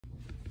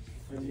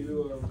Are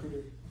you a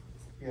recruiter?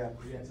 Yeah.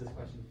 We answered this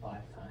question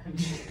 5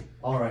 times.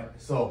 All right.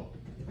 So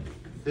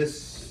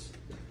this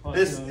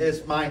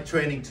is my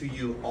training to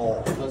you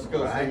all. Let's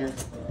go, right?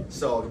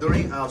 So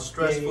during our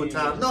stressful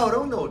time,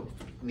 no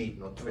need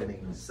no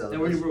training. Then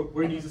we're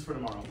gonna use this for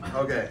tomorrow.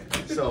 Okay.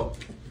 So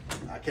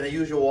can I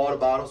use your water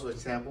bottles for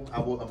example?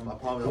 I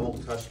probably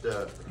won't touch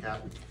the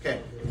cap.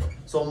 Okay.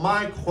 So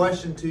my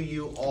question to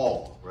you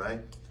all, right?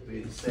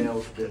 We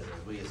sales business.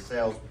 We a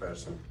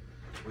salesperson.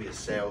 We a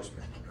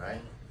salesman,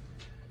 right?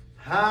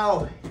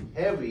 How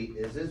heavy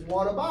is this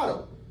water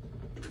bottle?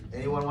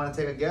 Anyone want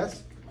to take a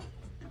guess?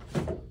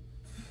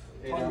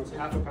 8 ounces.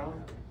 Half a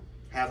pound.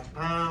 Half a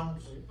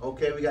pound.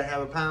 Okay, we got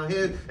half a pound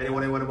here.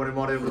 Anyone have a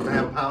pound? Anybody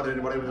have a pound?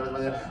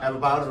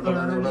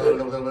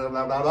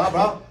 Blah, blah,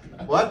 blah.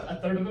 What? A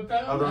third of a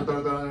pound? A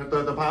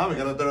third of a pound. We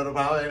got a third of a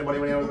pound.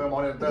 Anybody have a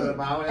third of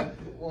a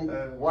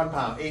pound? 1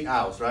 pound, 8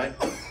 ounces, right?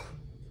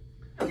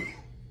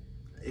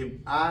 If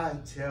I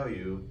tell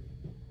you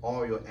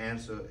all your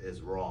answer is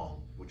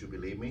wrong, would you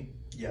believe me?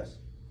 Yes.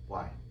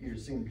 Why? You're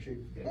the senior chief.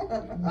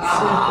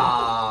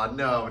 Ah,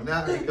 no,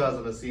 not because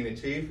of the senior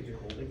chief. You're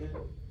holding it?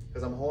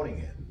 Because I'm holding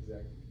it.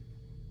 Exactly.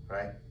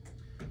 Right?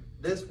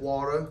 This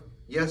water,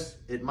 yes,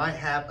 it might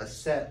have a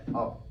set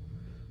of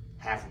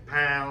half a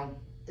pound.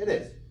 It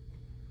is.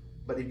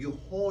 But if you're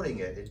holding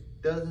it, it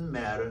doesn't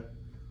matter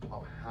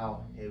of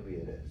how heavy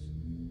it is.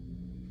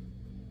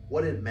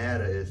 What it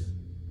matters is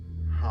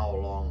how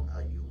long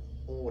are you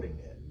holding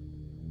it.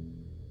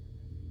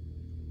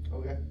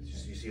 Okay.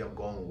 You see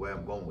where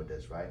I'm going with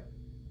this, right?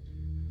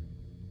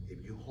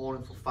 If you hold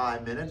it for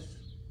 5 minutes,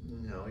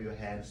 you know, your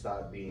hands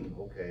start being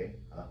okay.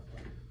 All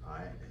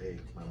right, hey,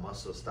 my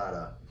muscles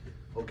start,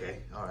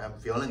 okay, all right, I'm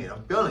feeling it,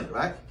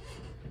 right?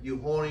 You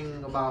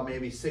holding about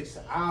maybe 6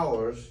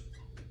 hours,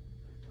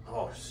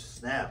 oh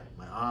snap,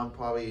 my arm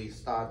probably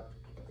start,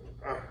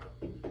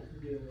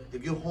 Yeah.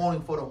 if you're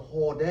holding for the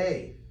whole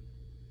day,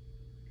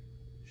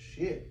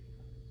 shit,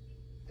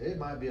 it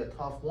might be a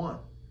tough one.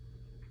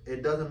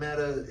 It doesn't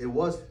matter, it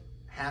was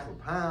half a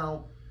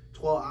pound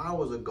 12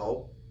 hours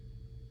ago,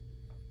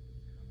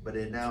 but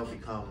it now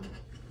become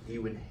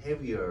even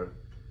heavier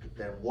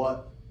than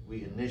what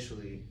we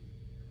initially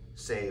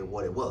say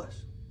what it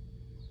was.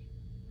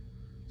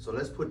 So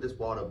let's put this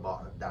water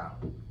bottle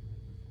down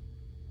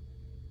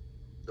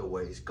the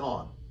way it's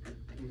gone.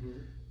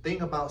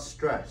 Think about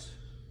stress.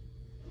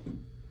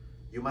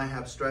 You might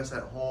have stress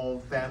at home,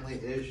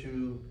 family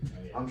issue.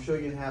 I'm sure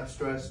you have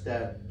stress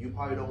that you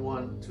probably don't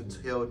want to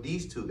tell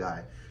these two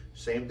guys.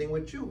 Same thing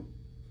with you,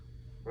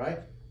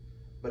 right?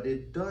 But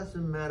it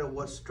doesn't matter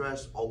what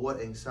stress or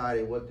what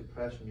anxiety, what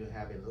depression you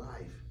have in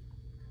life.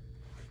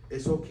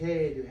 It's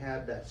okay to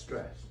have that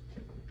stress.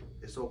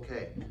 It's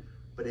okay.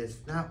 But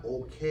it's not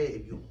okay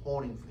if you're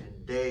holding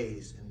in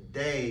days and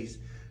days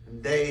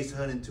and days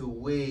turn into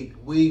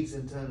weeks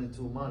and turn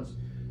into months.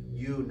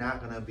 You're not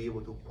gonna be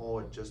able to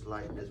hold just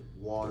like this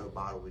water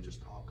bottle we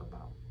just talked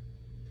about.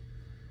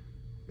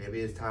 Maybe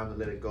it's time to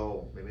let it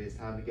go. Maybe it's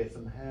time to get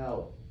some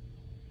help.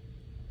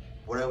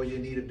 Whatever you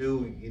need to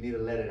do, you need to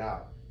let it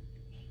out.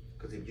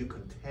 Because if you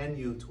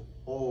continue to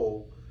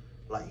hold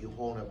like you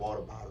hold a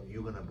water bottle,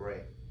 you're gonna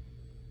break.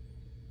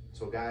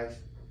 So guys,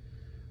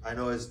 I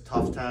know it's a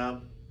tough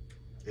time.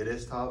 It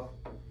is tough.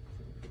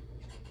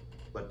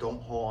 But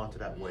don't hold on to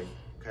that weight,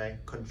 okay?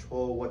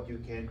 Control what you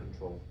can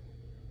control.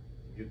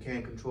 If you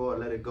can't control it,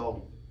 let it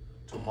go.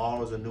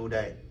 Tomorrow's a new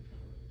day.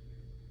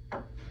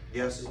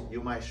 Yes,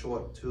 you might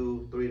short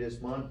 2, 3 this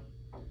month.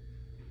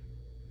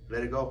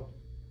 Let it go.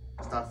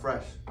 Start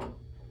fresh.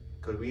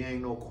 Because we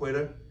ain't no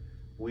quitter.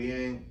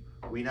 We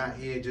not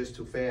here just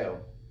to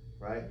fail,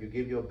 right? You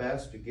give your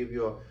best, you give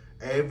your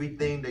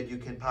everything that you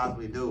can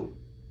possibly do.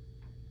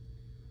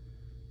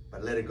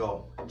 But let it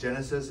go.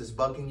 Genesis is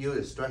bucking you,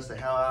 it's stressed the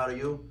hell out of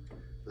you.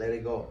 Let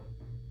it go.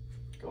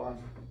 Go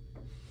on.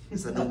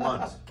 It's a new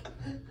month.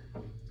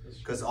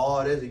 Because all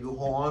it is, if you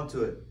hold on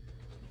to it,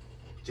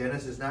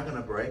 Genesis is not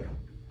gonna break.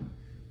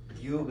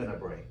 You're gonna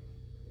break.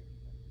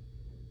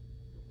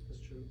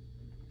 That's true.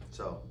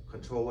 So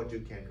control what you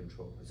can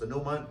control. It's a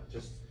new month,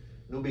 just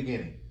new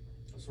beginning.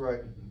 That's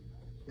right.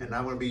 And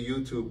I'm gonna be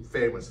YouTube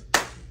famous.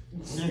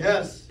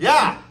 Yes.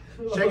 Yeah.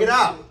 Check it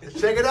out.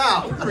 Check it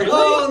out.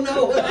 Oh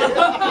no.